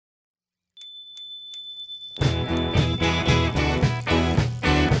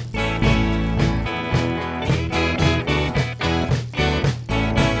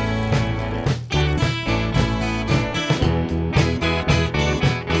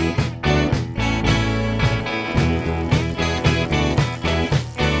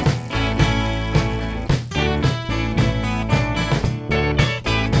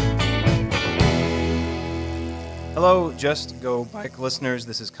Just Go Bike listeners.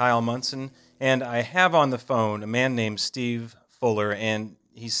 This is Kyle Munson, and I have on the phone a man named Steve Fuller, and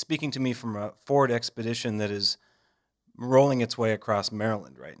he's speaking to me from a Ford Expedition that is rolling its way across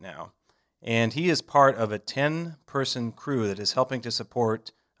Maryland right now. And he is part of a 10-person crew that is helping to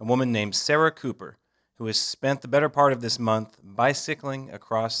support a woman named Sarah Cooper, who has spent the better part of this month bicycling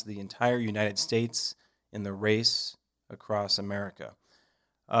across the entire United States in the race across America.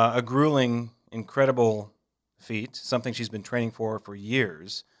 A grueling, incredible feat, something she's been training for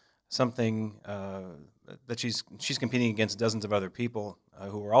years, something that she's competing against dozens of other people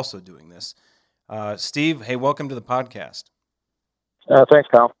who are also doing this. Steve, hey, welcome to the podcast. Thanks,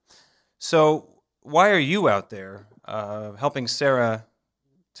 Kyle. So, why are you out there helping Sarah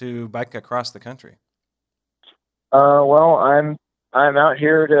to bike across the country? Well, I'm out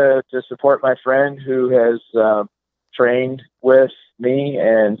here to support my friend who has trained with me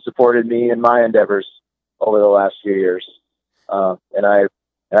and supported me in my endeavors over the last few years. And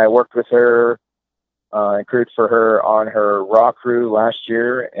I worked with her and crewed for her on her Raw crew last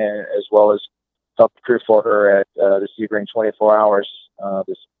year, and as well as helped crew for her at the Sebring 24 Hours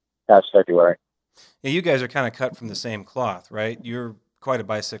this past February. Yeah, you guys are kind of cut from the same cloth, right? You're quite a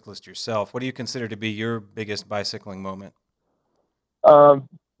bicyclist yourself. What do you consider to be your biggest bicycling moment? Probably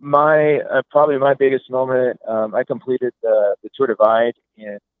my biggest moment. I completed the Tour Divide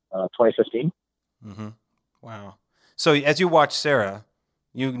in 2015. Mm-hmm. Wow. So as you watch Sarah,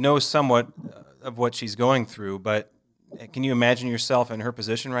 you know somewhat of what she's going through, but can you imagine yourself in her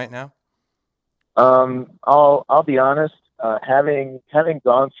position right now? I'll be honest. Having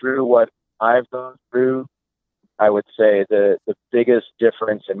gone through what I've gone through, I would say the biggest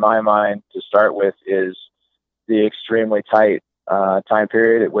difference in my mind to start with is the extremely tight time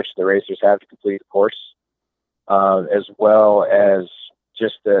period at which the racers have to complete the course, as well as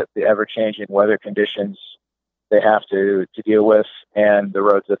just the ever-changing weather conditions they have to deal with and the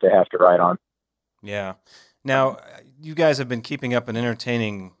roads that they have to ride on. Yeah. Now, you guys have been keeping up an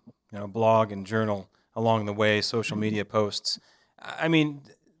entertaining blog and journal along the way, social media posts. I mean,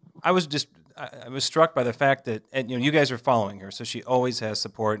 I was struck by the fact that you guys are following her, so she always has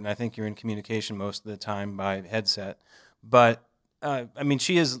support, and I think you're in communication most of the time by headset. But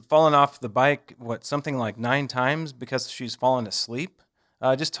she has fallen off the bike something like 9 times because she's fallen asleep.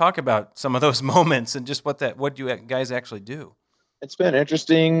 Just talk about some of those moments and just what you guys actually do. It's been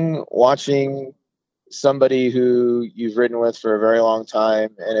interesting watching somebody who you've ridden with for a very long time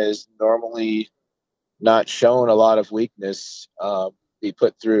and is normally not shown a lot of weakness be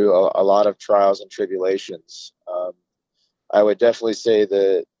put through a lot of trials and tribulations. I would definitely say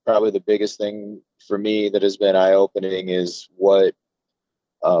that probably the biggest thing for me that has been eye-opening is what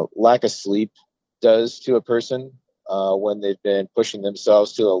lack of sleep does to a person when they've been pushing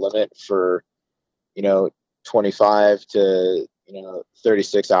themselves to a limit for 25 to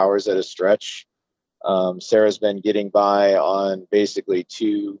 36 hours at a stretch. Sarah's been getting by on basically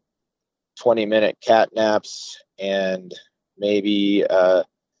 2 20-minute cat naps and maybe a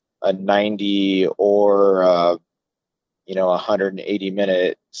 90 or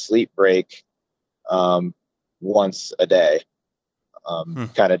 180-minute sleep break once a day,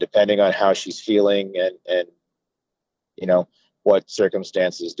 kind of depending on how she's feeling and what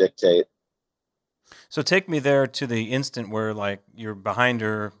circumstances dictate. So take me there to the instant where you're behind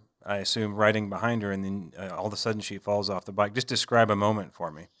her, I assume riding behind her, and then all of a sudden she falls off the bike. Just describe a moment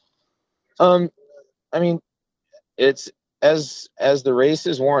for me. It's as the race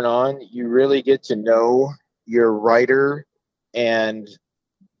is worn on, you really get to know your rider and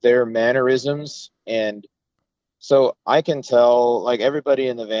their mannerisms. And so I can tell, like everybody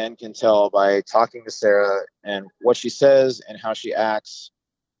in the van can tell by talking to Sarah and what she says and how she acts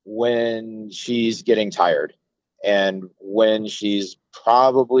when she's getting tired and when she's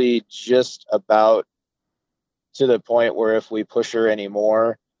probably just about to the point where if we push her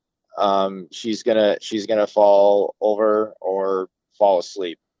anymore, she's gonna fall over or fall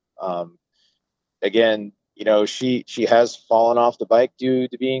asleep. Again, she has fallen off the bike due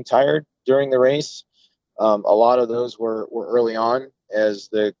to being tired during the race. A lot of those were early on as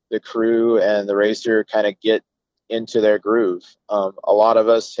the crew and the racer kind of get into their groove. A lot of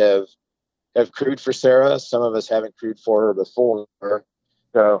us have crewed for Sarah. Some of us haven't crewed for her before.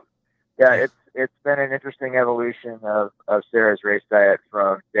 So yeah, it's been an interesting evolution of Sarah's race diet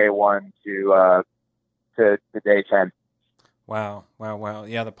from day 1 to day 10. Wow.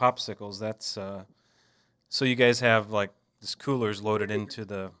 Yeah, the popsicles. That's so you guys have this coolers loaded into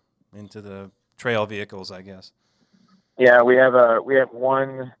the trail vehicles, I guess. Yeah, we have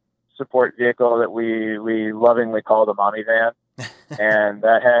one support vehicle that we lovingly call the mommy van, and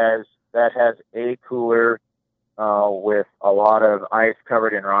that has a cooler with a lot of ice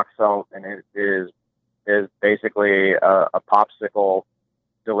covered in rock salt, and it is basically a popsicle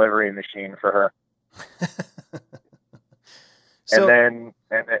delivery machine for her. So,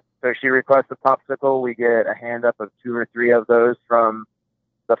 So she requests a popsicle. We get a hand up of 2 or 3 of those from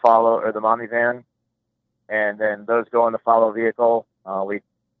the follow or the mommy van, and then those go in the follow vehicle. We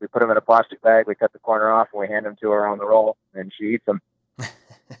put them in a plastic bag. We cut the corner off, and we hand them to her on the roll, and she eats them.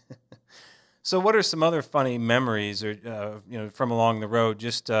 so what are some other funny memories, or from along the road?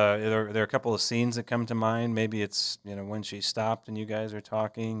 Just are there a couple of scenes that come to mind? Maybe it's when she stopped and you guys are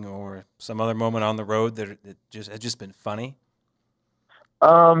talking, or some other moment on the road that has just been funny.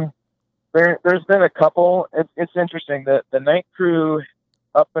 There's been a couple. It's interesting that the night crew,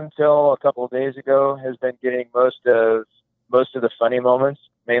 up until a couple of days ago, has been getting most of the funny moments,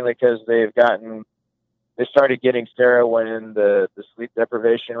 mainly because they started getting Sarah when the sleep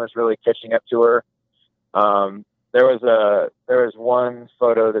deprivation was really catching up to her. There was one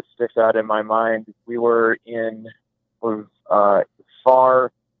photo that sticks out in my mind. We were in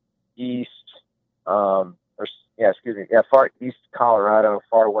far east, far east Colorado,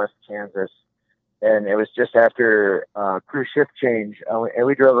 far west Kansas, and it was just after crew shift change, and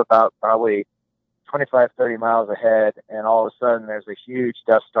we drove about probably 25, 30 miles ahead, and all of a sudden there's a huge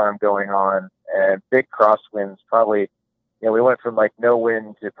dust storm going on and big crosswinds. Probably, we went from like no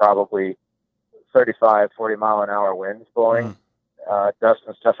wind to probably 35, 40 mile an hour winds blowing, dust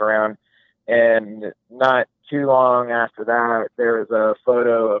and stuff around. And not too long after that, there was a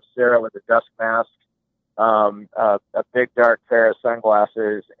photo of Sarah with a dust mask, a big dark pair of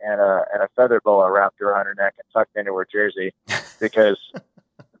sunglasses, and a feather boa wrapped around her neck and tucked into her jersey, because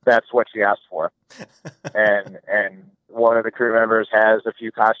that's what she asked for. And one of the crew members has a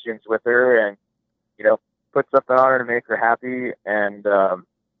few costumes with her, and puts something on her to make her happy and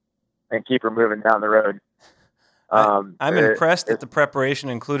keep her moving down the road. I'm impressed that the preparation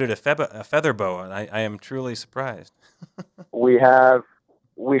included a feather boa. I am truly surprised. we have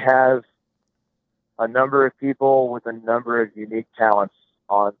a number of people with a number of unique talents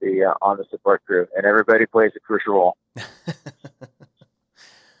on the support crew, and everybody plays a crucial role.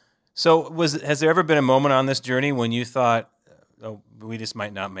 So has there ever been a moment on this journey when you thought, oh, we just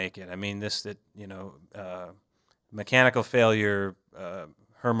might not make it? I mean, mechanical failure,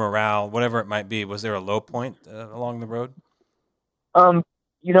 her morale, whatever it might be. Was there a low point along the road?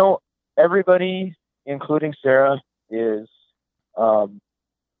 Everybody, including Sarah, is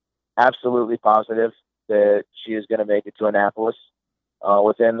absolutely positive that she is going to make it to Annapolis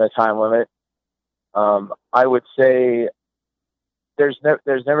within the time limit. I would say there's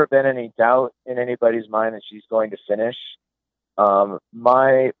never been any doubt in anybody's mind that she's going to finish.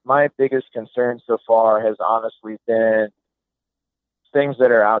 My biggest concern so far has honestly been things that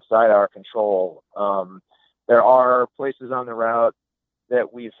are outside our control. There are places on the route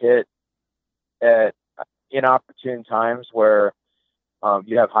that we've hit at inopportune times where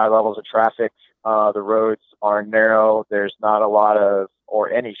you have high levels of traffic. The roads are narrow. There's not a lot of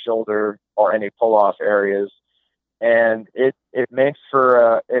or any shoulder or any pull off areas. And it makes for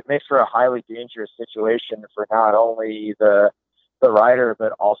a highly dangerous situation for not only the rider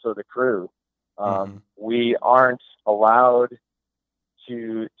but also the crew. We aren't allowed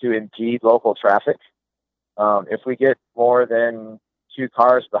to impede local traffic. If we get more than 2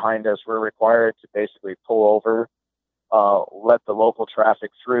 cars behind us, we're required to basically pull over, let the local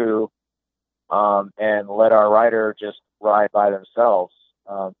traffic through, and let our rider just ride by themselves.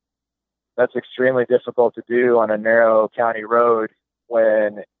 That's extremely difficult to do on a narrow county road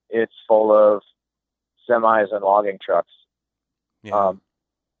when it's full of semis and logging trucks. Yeah.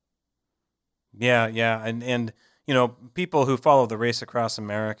 And people who follow the Race Across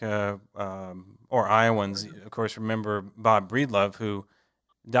America or Iowans, of course, remember Bob Breedlove, who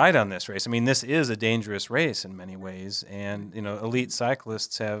died on this race. I mean, this is a dangerous race in many ways, and elite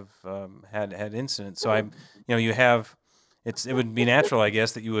cyclists have had incidents. So it would be natural, I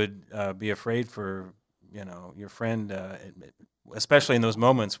guess, that you would be afraid for your friend, especially in those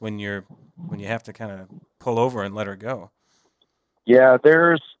moments when you have to kind of pull over and let her go. Yeah,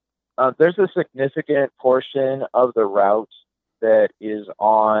 there's a significant portion of the route that is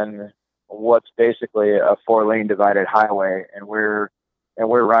on what's basically a 4-lane divided highway, and we're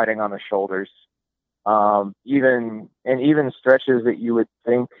riding on the shoulders. Even stretches that you would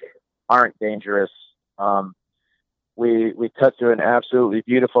think aren't dangerous. We cut through an absolutely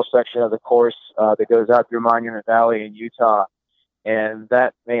beautiful section of the course that goes out through Monument Valley in Utah, and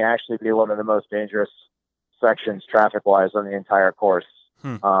that may actually be one of the most dangerous sections traffic-wise on the entire course.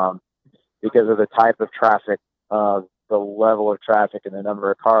 Because of the type of traffic, the level of traffic, and the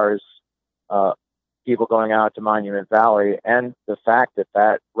number of cars. people going out to Monument Valley, and the fact that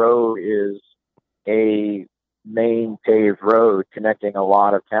that road is a main paved road connecting a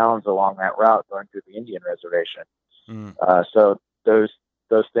lot of towns along that route going through the Indian reservation. So those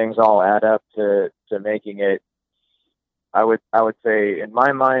things all add up to making it, I would say, in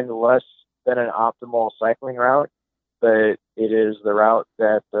my mind, less than an optimal cycling route, but it is the route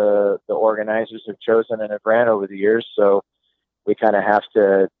that the organizers have chosen and have ran over the years. So we kind of have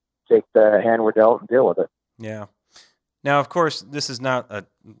to take the hand we're dealt and deal with it. Yeah. Now, of course, this is not a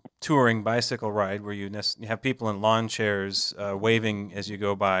touring bicycle ride where you have people in lawn chairs waving as you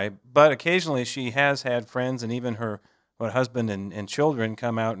go by, but occasionally she has had friends and even her husband and children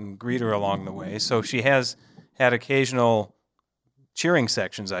come out and greet her along the way. So she has had occasional cheering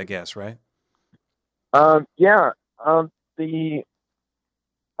sections, I guess, right? Yeah. I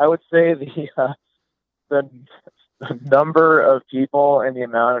would say the number of people and the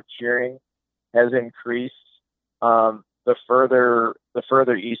amount of cheering has increased. The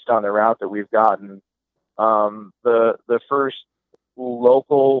further east on the route that we've gotten. The first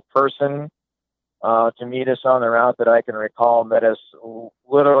local person to meet us on the route that I can recall met us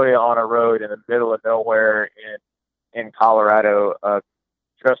literally on a road in the middle of nowhere in Colorado,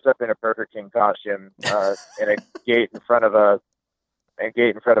 dressed up in a Burger King costume, in a gate in front of a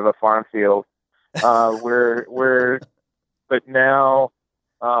farm field. But now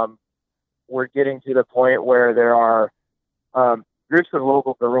we're getting to the point where there are groups of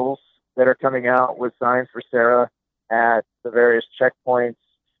local girls that are coming out with signs for Sarah at the various checkpoints.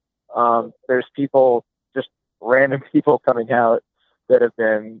 There's people, just random people coming out that have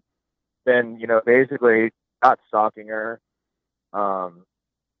been basically not stalking her, and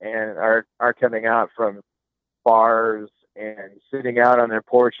are coming out from bars and sitting out on their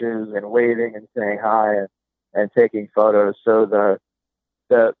porches and waving and saying hi and taking photos. So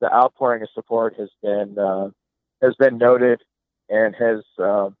the outpouring of support has been noted and has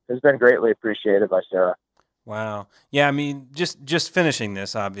been greatly appreciated by Sarah. Wow. Yeah, I mean, just finishing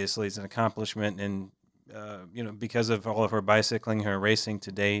this obviously is an accomplishment, and because of all of her bicycling, her racing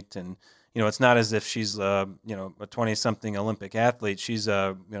to date, and it's not as if she's a 20-something Olympic athlete. She's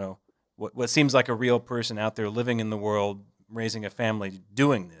what seems like a real person out there living in the world, raising a family,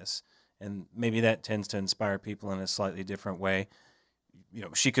 doing this, and maybe that tends to inspire people in a slightly different way.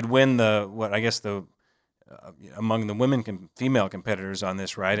 She could win among the female competitors on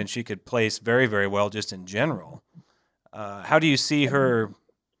this ride, and she could place very, very well just in general. How do you see her,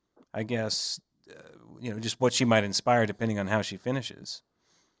 I guess, just what she might inspire depending on how she finishes?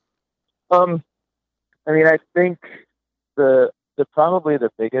 I think the probably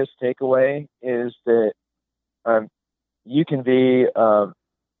the biggest takeaway is that you can be a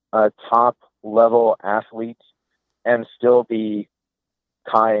top level athlete and still be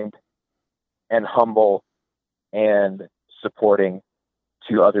kind and humble and supporting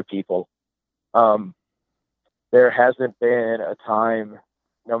to other people. There hasn't been a time,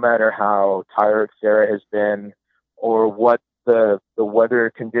 no matter how tired Sarah has been, or what the weather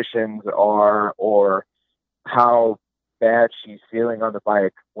conditions are, or how bad she's feeling on the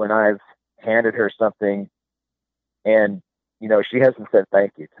bike, when I've handed her something and she hasn't said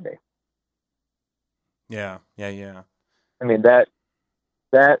thank you to me. Yeah. I mean, that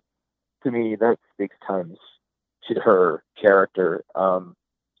to me, that speaks tons to her character.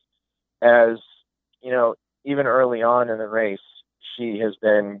 As even early on in the race, she has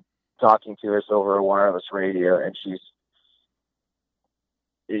been talking to us over a wireless radio, and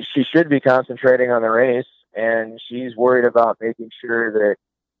she should be concentrating on the race, and she's worried about making sure that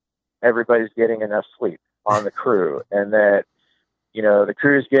everybody's getting enough sleep on the crew, and that the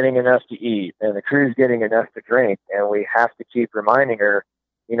crew's getting enough to eat, and the crew's getting enough to drink. And we have to keep reminding her,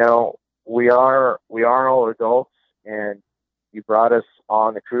 we are all adults, and you brought us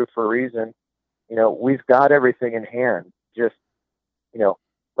on the crew for a reason. We've got everything in hand. Just,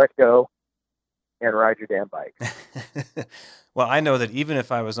 let go and ride your damn bike. Well, I know that even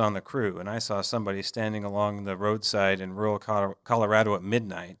if I was on the crew and I saw somebody standing along the roadside in rural Colorado at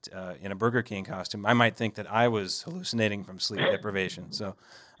midnight in a Burger King costume, I might think that I was hallucinating from sleep deprivation. So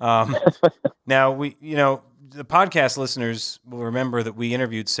now the podcast listeners will remember that we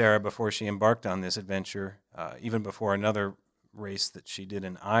interviewed Sarah before she embarked on this adventure, even before another race that she did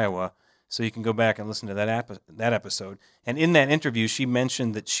in Iowa. So you can go back and listen to that episode. And in that interview, she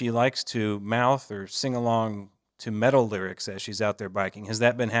mentioned that she likes to mouth or sing along to metal lyrics as she's out there biking. Has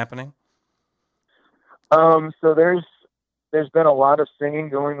that been happening? So there's been a lot of singing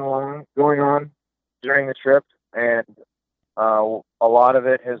going on during the trip, and a lot of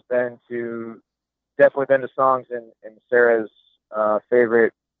it has definitely been to songs in Sarah's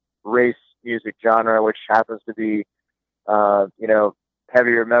favorite race music genre, which happens to be,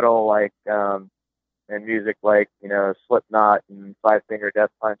 heavier metal, like, and music like, Slipknot and Five Finger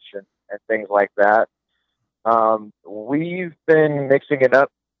Death Punch and things like that. We've been mixing it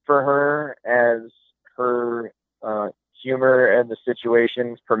up for her as her humor and the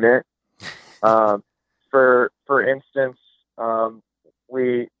situations permit. For instance,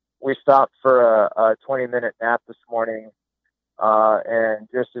 we stopped for a 20-minute nap this morning, and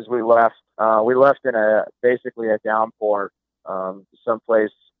just as we left in basically a downpour,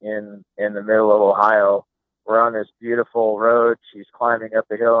 someplace in the middle of Ohio. We're on this beautiful road. She's climbing up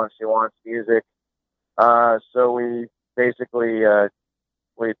the hill and she wants music. So we basically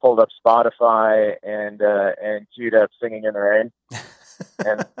we pulled up Spotify and queued up Singing in the Rain.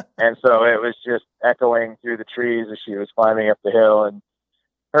 and so it was just echoing through the trees as she was climbing up the hill, and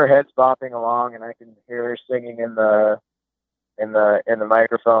her head's bopping along, and I can hear her singing in the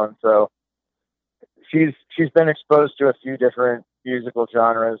microphone. So she's been exposed to a few different musical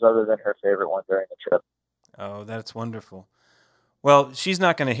genres other than her favorite one during the trip. Oh, that's wonderful. Well, she's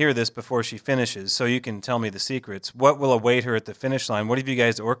not going to hear this before she finishes, so you can tell me the secrets. What will await her at the finish line? What have you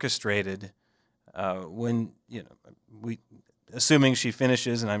guys orchestrated when, assuming she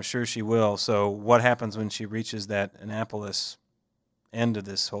finishes, and I'm sure she will, so what happens when she reaches that Annapolis end of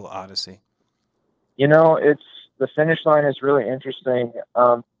this whole odyssey? It's the finish line is really interesting.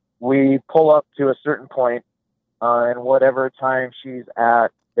 We pull up to a certain point, and whatever time she's at,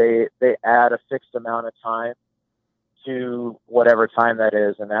 they add a fixed amount of time to whatever time that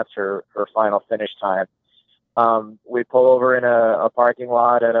is, and that's her final finish time. We pull over in a parking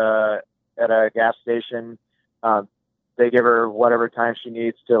lot at a gas station. They give her whatever time she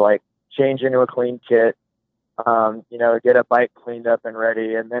needs to, like, change into a clean kit, get a bike cleaned up and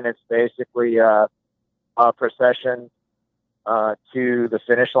ready, and then it's basically a procession to the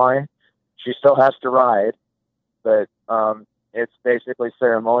finish line. She still has to ride, but it's basically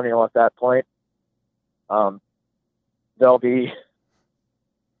ceremonial at that point. There'll be,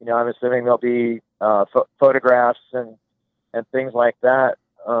 I'm assuming there'll be photographs and things like that.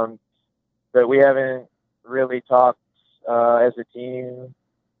 But we haven't really talked as a team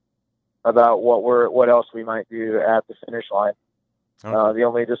about what else we might do at the finish line. Okay. The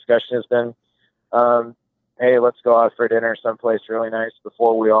only discussion has been, hey, let's go out for dinner someplace really nice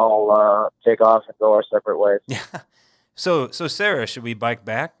before we all take off and go our separate ways. Yeah. So Sarah, should we bike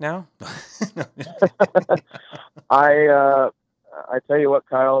back now? I tell you what,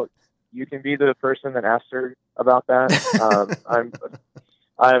 Kyle, you can be the person that asked her about that.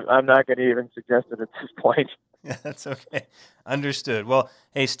 I'm not going to even suggest it at this point. Yeah, that's okay. Understood. Well,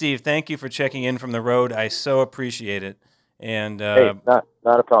 hey, Steve, thank you for checking in from the road. I so appreciate it. And hey, not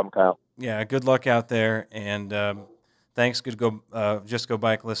a problem, Kyle. Yeah, good luck out there, and thanks. Just Go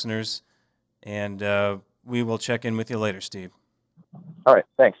Bike listeners, and we will check in with you later, Steve. All right,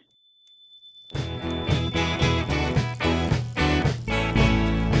 thanks.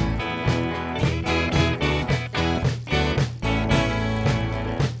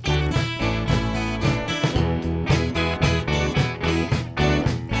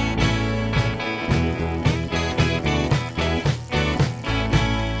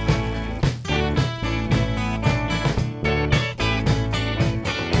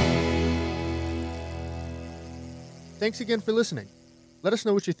 Thanks again for listening. Let us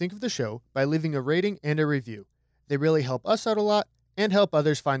know what you think of the show by leaving a rating and a review. They really help us out a lot and help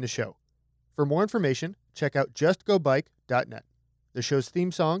others find the show. For more information, check out justgobike.net. The show's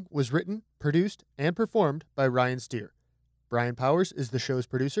theme song was written, produced, and performed by Ryan Steer. Brian Powers is the show's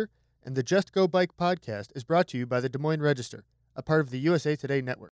producer, and the Just Go Bike podcast is brought to you by the Des Moines Register, a part of the USA Today Network.